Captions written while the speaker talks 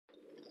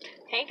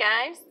Hey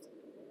guys,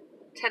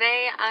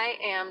 today I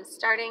am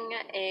starting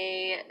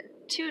a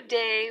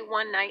 2-day,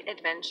 1-night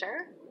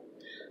adventure.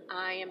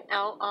 I am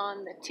out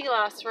on the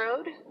Telos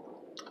Road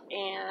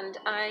and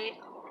I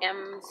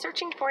am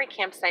searching for a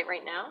campsite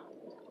right now.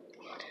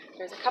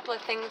 There's a couple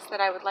of things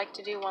that I would like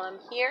to do while I'm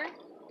here.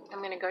 I'm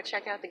going to go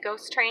check out the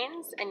ghost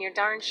trains, and you're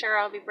darn sure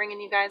I'll be bringing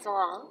you guys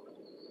along.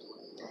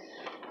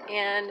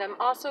 And I'm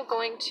also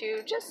going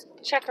to just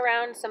check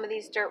around some of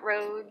these dirt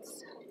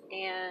roads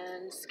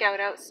and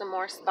scout out some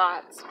more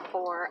spots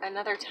for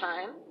another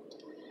time.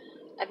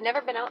 I've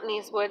never been out in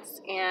these woods,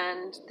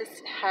 and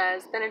this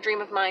has been a dream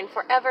of mine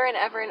forever and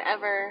ever and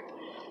ever.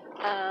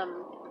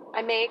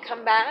 I may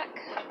come back.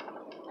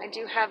 I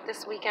do have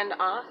this weekend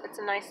off. It's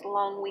a nice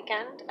long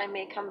weekend. I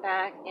may come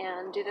back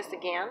and do this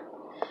again,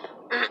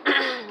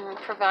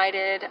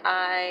 provided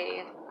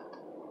I,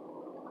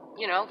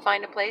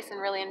 find a place and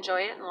really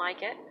enjoy it and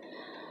like it.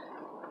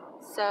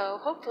 So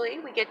hopefully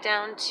we get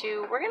down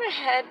to, we're going to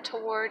head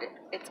toward,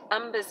 it's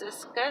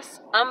Umbazookskus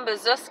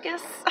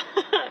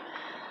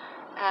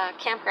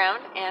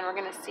campground, and we're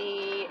going to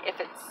see if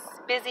it's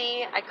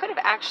busy. I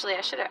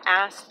should have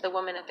asked the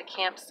woman at the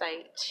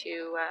campsite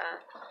to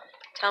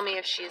tell me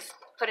if she's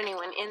put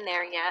anyone in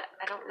there yet.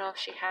 I don't know if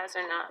she has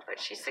or not, but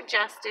she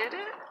suggested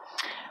it.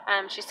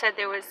 She said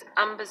there was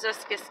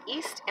Umbazookskus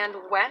East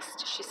and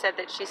West. She said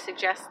that she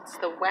suggests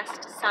the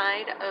west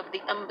side of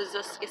the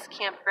Umbazookskus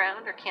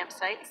campground or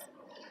campsites.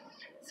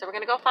 So we're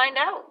going to go find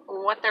out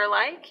what they're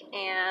like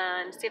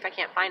and see if I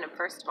can't find them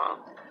first of all.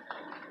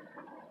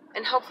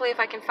 And hopefully if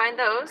I can find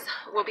those,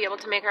 we'll be able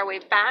to make our way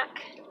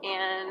back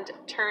and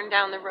turn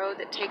down the road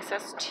that takes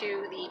us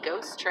to the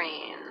ghost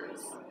trains.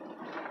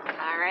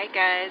 Alright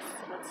guys,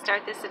 let's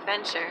start this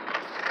adventure.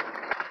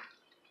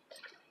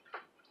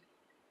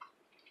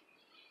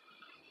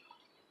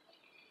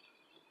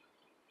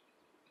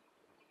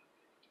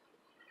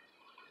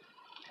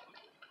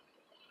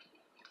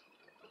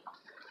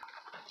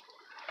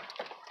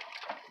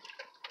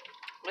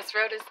 This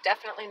road is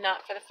definitely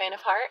not for the faint of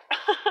heart.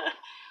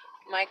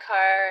 My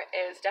car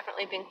is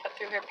definitely being put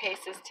through her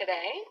paces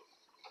today.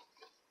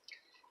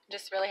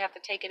 Just really have to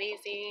take it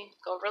easy,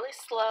 go really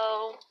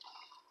slow,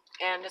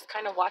 and just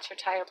kind of watch your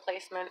tire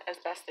placement as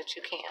best that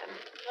you can.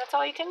 That's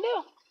all you can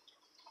do.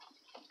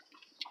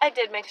 I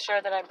did make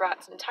sure that I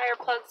brought some tire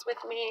plugs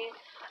with me.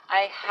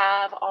 I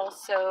have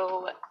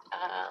also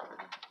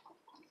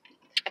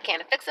a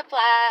can of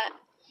Fix-A-Flat,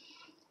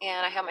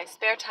 and I have my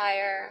spare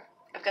tire.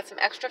 I've got some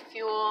extra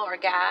fuel or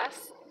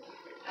gas,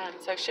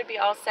 so I should be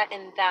all set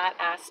in that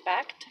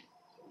aspect.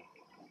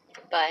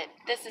 But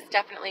this is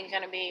definitely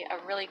going to be a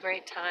really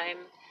great time,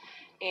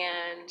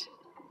 and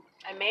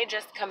I may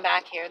just come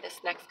back here this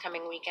next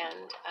coming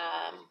weekend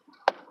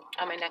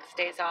on my next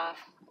days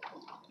off.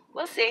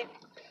 We'll see.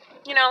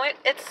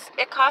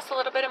 It costs a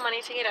little bit of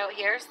money to get out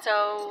here,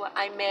 so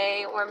I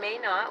may or may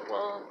not.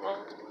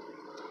 We'll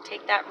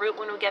take that route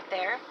when we get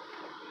there.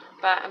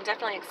 But I'm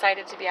definitely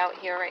excited to be out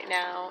here right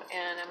now,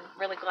 and I'm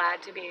really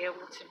glad to be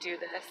able to do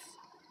this.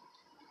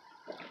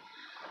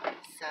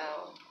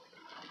 So,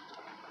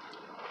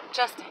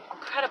 just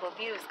incredible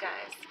views,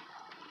 guys.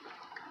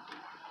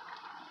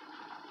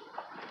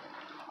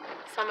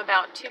 So I'm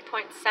about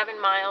 2.7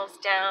 miles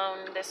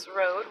down this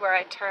road where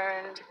I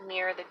turned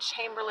near the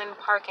Chamberlain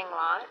parking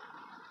lot.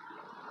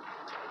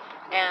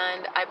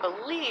 And I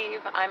believe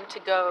I'm to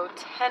go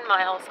 10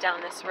 miles down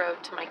this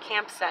road to my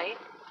campsite,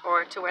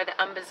 or to where the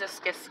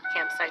Umbazookskus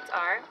campsites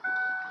are.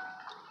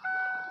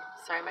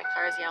 Sorry, my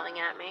car is yelling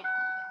at me.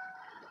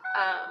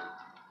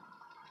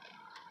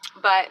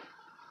 But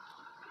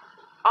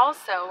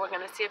also, we're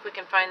going to see if we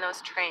can find those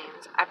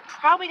trains. I'm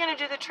probably going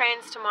to do the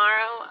trains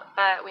tomorrow,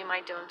 but we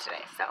might do them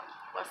today, so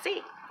we'll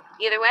see.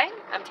 Either way,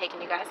 I'm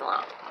taking you guys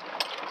along.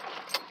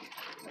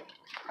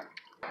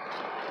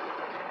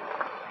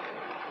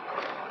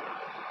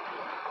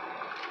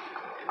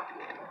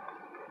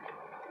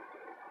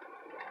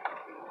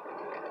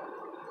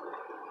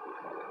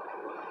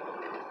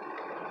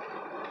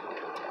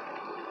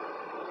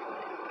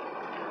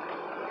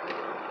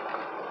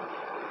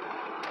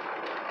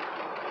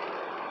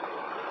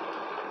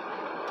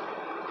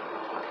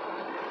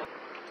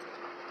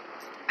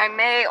 I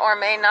may or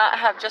may not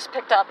have just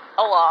picked up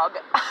a log.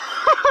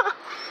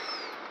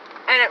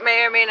 And it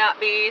may or may not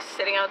be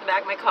sitting out the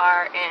back of my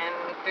car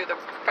and through the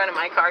front of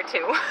my car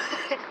too.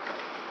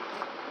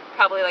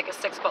 Probably like a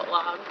 6-foot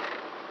log.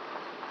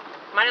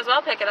 Might as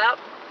well pick it up.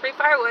 Free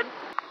firewood.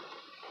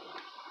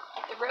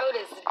 The road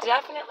is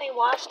definitely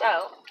washed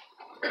out.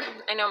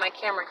 I know my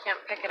camera can't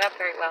pick it up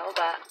very well,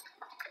 but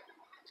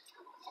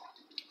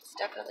it's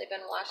definitely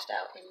been washed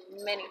out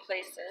in many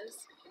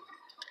places.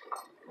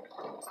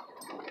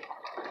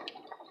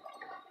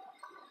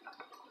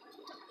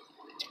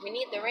 We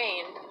need the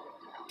rain.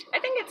 I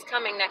think it's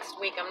coming next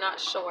week, I'm not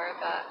sure,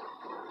 but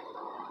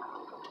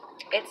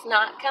it's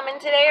not coming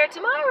today or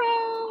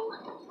tomorrow.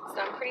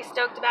 So I'm pretty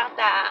stoked about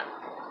that.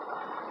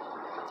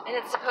 And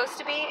it's supposed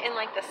to be in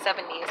like the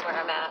 70s where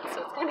I'm at,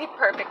 so it's going to be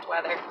perfect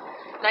weather.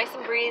 Nice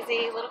and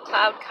breezy, little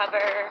cloud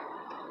cover.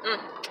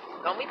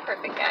 Gonna be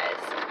perfect, guys.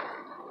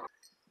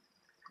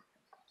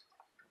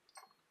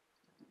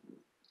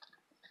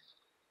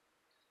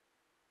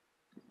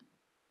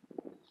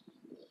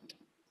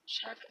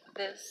 Check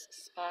this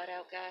spot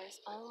out, guys.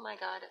 Oh my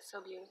god, it's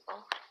so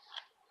beautiful.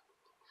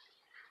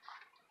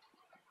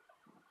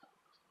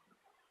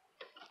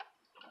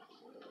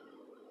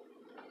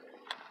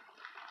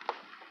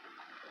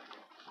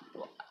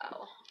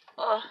 Wow.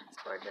 Oh, it's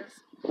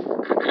gorgeous.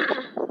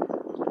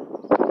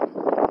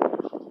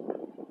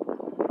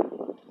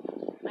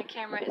 My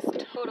camera is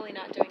totally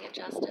not doing it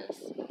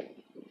justice.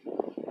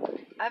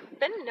 I've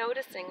been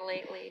noticing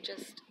lately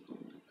just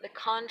the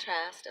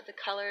contrast of the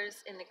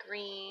colors in the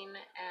green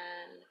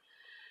and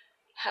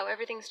how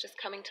everything's just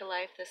coming to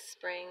life this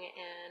spring,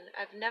 and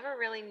I've never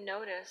really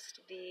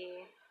noticed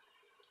the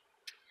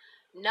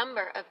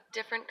number of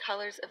different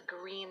colors of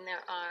green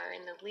there are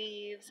in the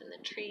leaves and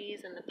the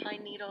trees and the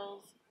pine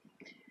needles.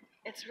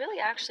 It's really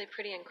actually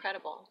pretty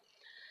incredible.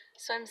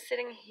 So I'm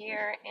sitting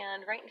here,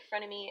 and right in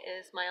front of me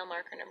is mile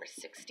marker number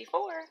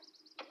 64.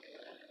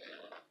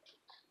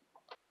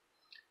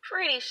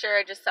 Pretty sure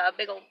I just saw a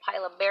big old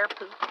pile of bear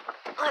poop.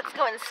 Let's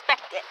go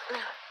inspect it.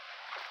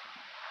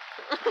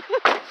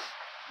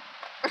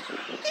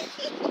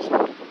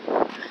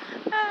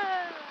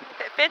 If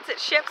it fits, it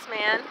ships,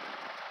 man.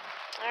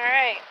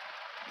 Alright,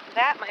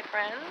 that, my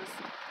friends,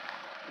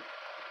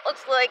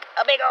 looks like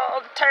a big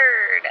old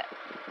turd.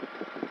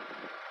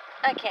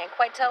 I can't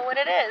quite tell what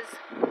it is.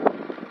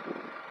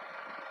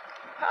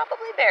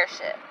 Probably bear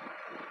shit.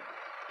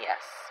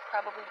 Yes,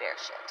 probably bear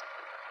shit.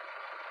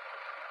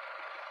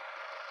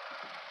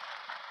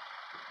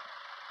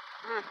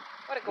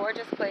 What a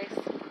gorgeous place.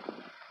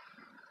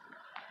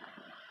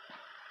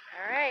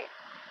 Alright,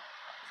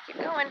 let's keep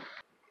going.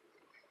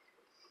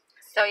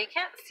 So you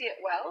can't see it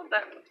well,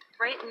 but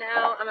right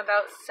now I'm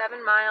about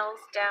 7 miles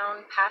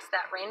down past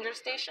that ranger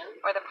station,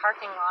 or the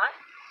parking lot,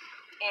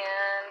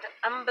 and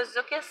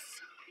Umbazookas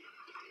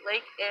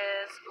Lake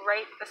is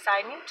right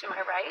beside me, to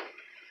my right.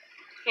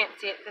 Can't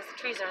see it because the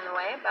trees are in the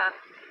way, but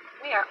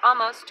we are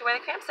almost to where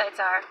the campsites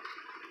are.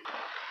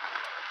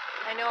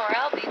 I know where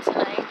I'll be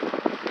tonight,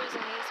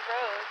 cruising these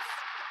roads,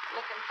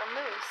 looking for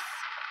moose.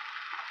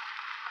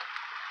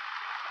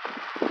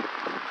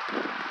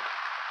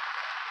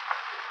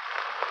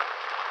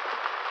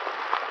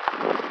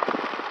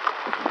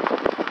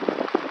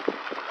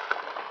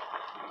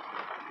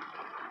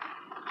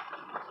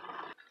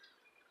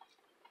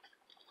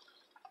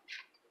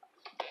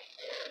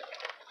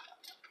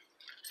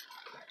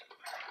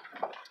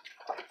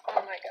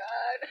 Oh my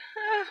god.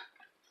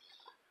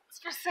 It's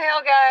for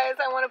sale, guys.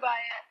 I want to buy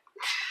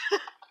it.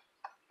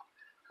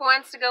 Who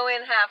wants to go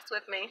in halves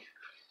with me?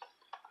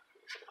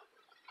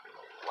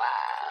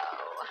 Wow.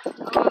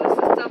 Oh, this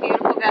is so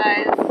beautiful,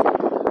 guys.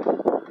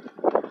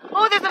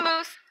 Oh, there's a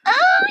moose.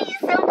 Oh, he's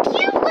so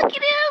cute. Look at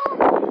him.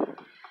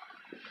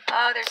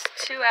 Oh, there's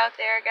 2 out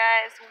there,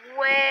 guys.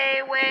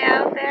 Way, way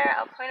out there.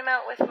 I'll point them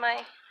out with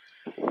my...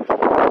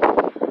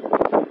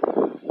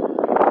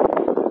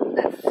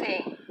 Let's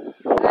see.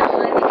 That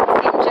one, you can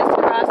see him just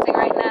crossing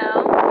right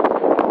now.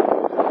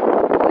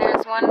 And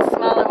there's one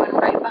smaller one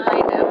right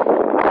behind him.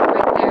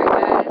 Right there,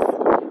 guys.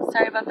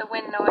 Sorry about the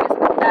wind noise,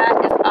 but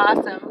that is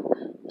awesome.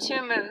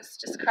 2 moose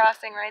just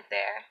crossing right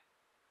there.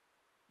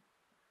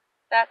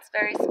 That's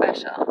very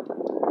special.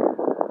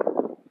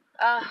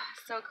 Oh,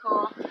 so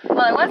cool.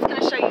 Well, I was going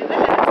to show you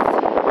this.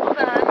 Hold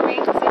on,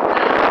 wait, zoom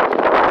out.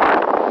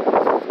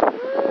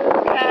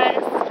 Woo,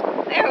 guys.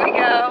 There we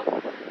go.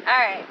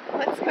 Alright,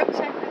 let's go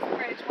check this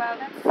bridge. Wow,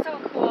 that's so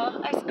cool.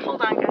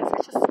 Hold on, guys.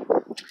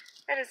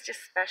 That is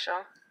just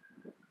special.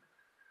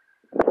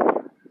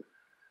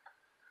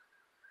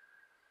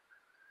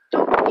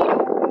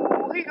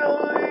 Hey,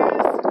 guys.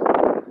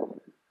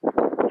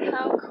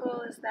 How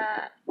cool is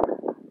that?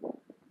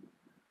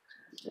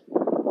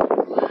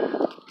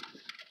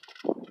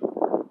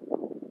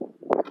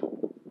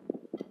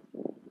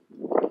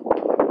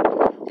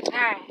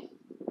 Alright.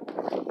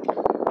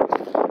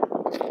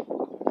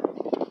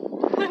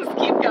 Let's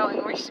keep going.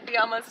 We should be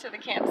almost to the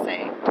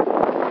campsite.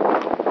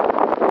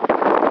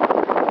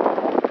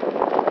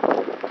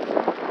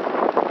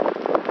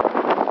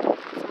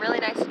 Some really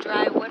nice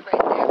dry wood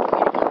right there for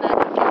me to come back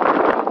and get to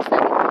the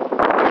campsite.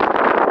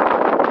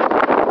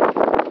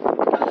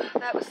 Oh,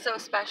 that was so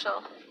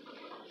special.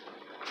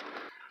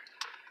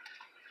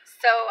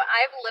 So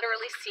I've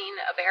literally seen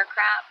a bear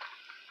crap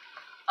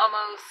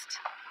almost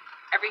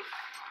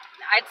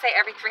I'd say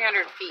every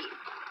 300 feet.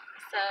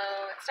 So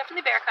it's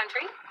definitely bear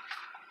country.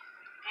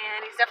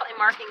 And he's definitely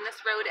marking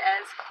this road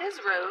as his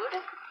road.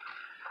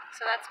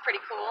 So that's pretty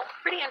cool.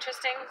 Pretty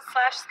interesting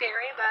 /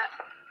 scary, but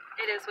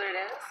it is what it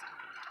is.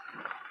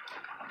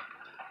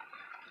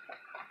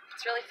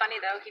 It's really funny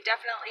though. He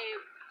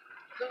definitely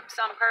poops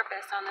on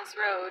purpose on this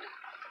road.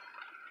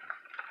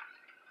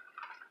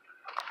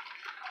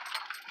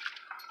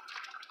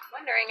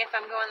 Wondering if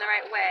I'm going the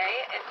right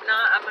way. If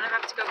not, I'm going to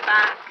have to go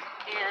back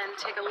and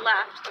take a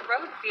left. The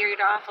road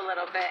veered off a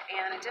little bit,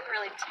 and it didn't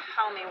really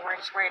tell me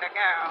which way to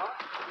go.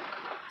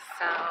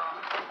 So,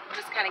 I'm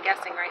just kind of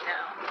guessing right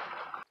now.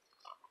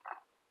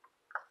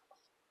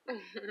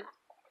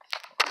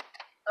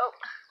 Oh,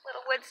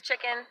 little woods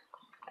chicken.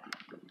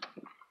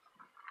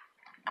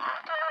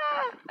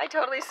 Ah, I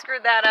totally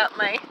screwed that up.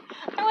 My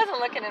I wasn't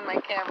looking in my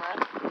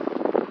camera.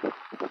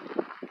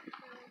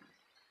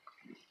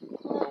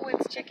 Oh,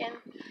 woods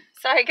chicken.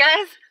 Sorry,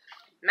 guys.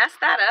 Messed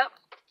that up.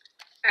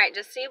 Alright,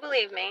 just so you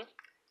believe me.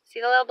 See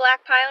the little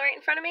black pile right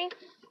in front of me?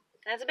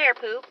 That's a bear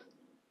poop.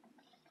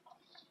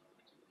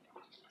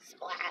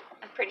 Splat.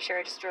 I'm pretty sure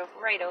I just drove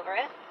right over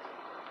it.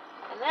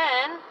 And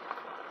then,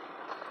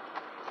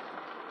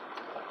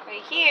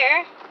 right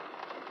here,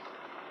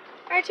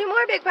 are two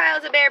more big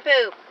piles of bear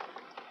poop.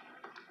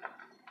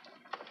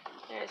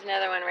 There's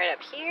another one right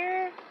up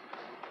here.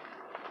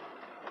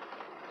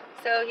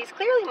 So he's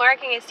clearly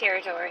marking his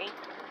territory.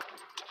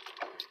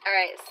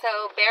 Alright,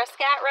 so Bear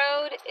Scat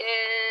Road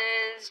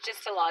is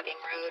just a logging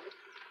road.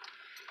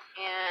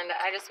 And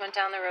I just went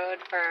down the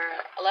road for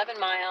 11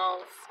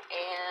 miles,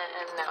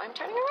 and now I'm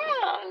turning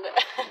around.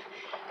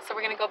 So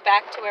we're going to go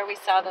back to where we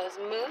saw those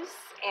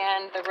moose,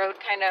 and the road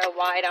kind of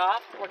wide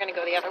off. We're going to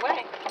go the other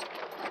way.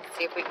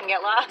 See if we can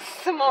get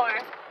lost some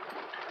more.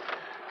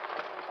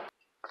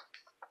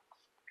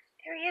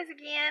 There he is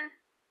again.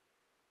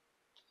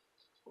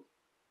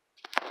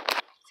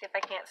 See if I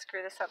can't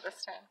screw this up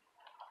this time.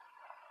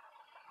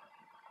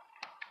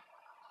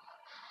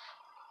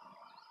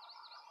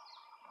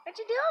 What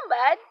you doing,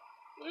 bud?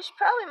 You should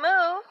probably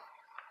move.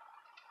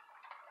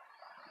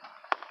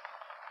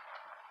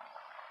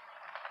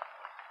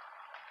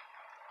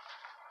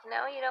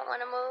 No, you don't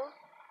want to move?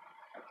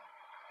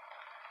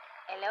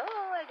 Hello,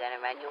 I'm gonna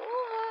run you over.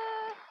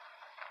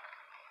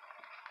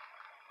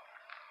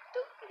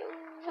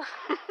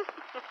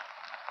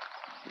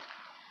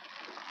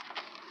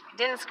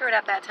 Didn't screw it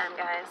up that time,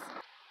 guys.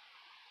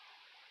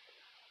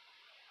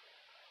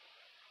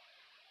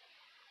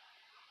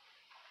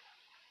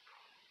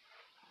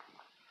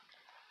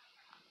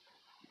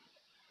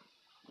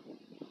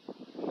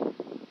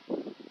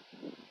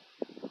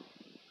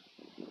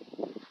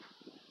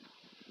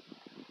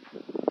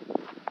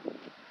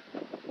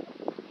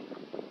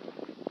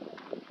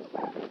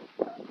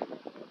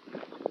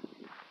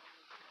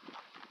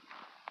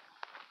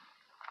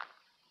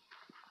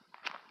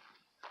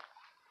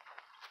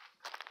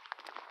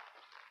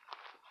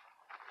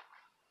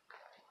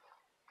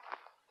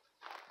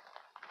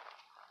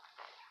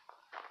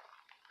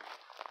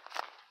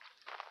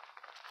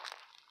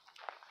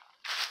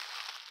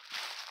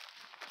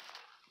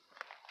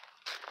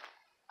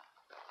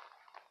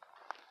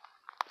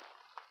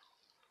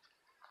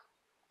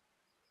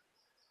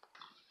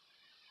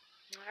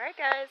 Alright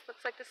guys,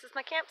 looks like this is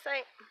my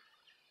campsite.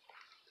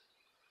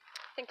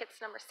 I think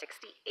it's number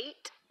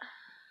 68.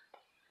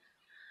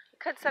 I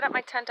could set up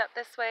my tent up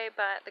this way,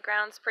 but the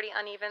ground's pretty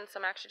uneven, so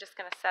I'm actually just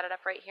going to set it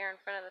up right here in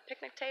front of the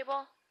picnic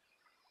table.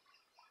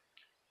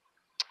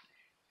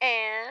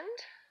 And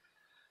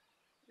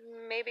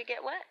maybe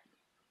get wet.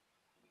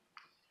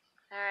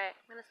 Alright,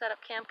 I'm going to set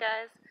up camp,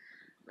 guys.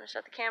 I'm going to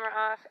shut the camera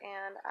off,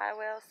 and I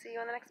will see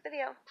you in the next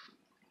video.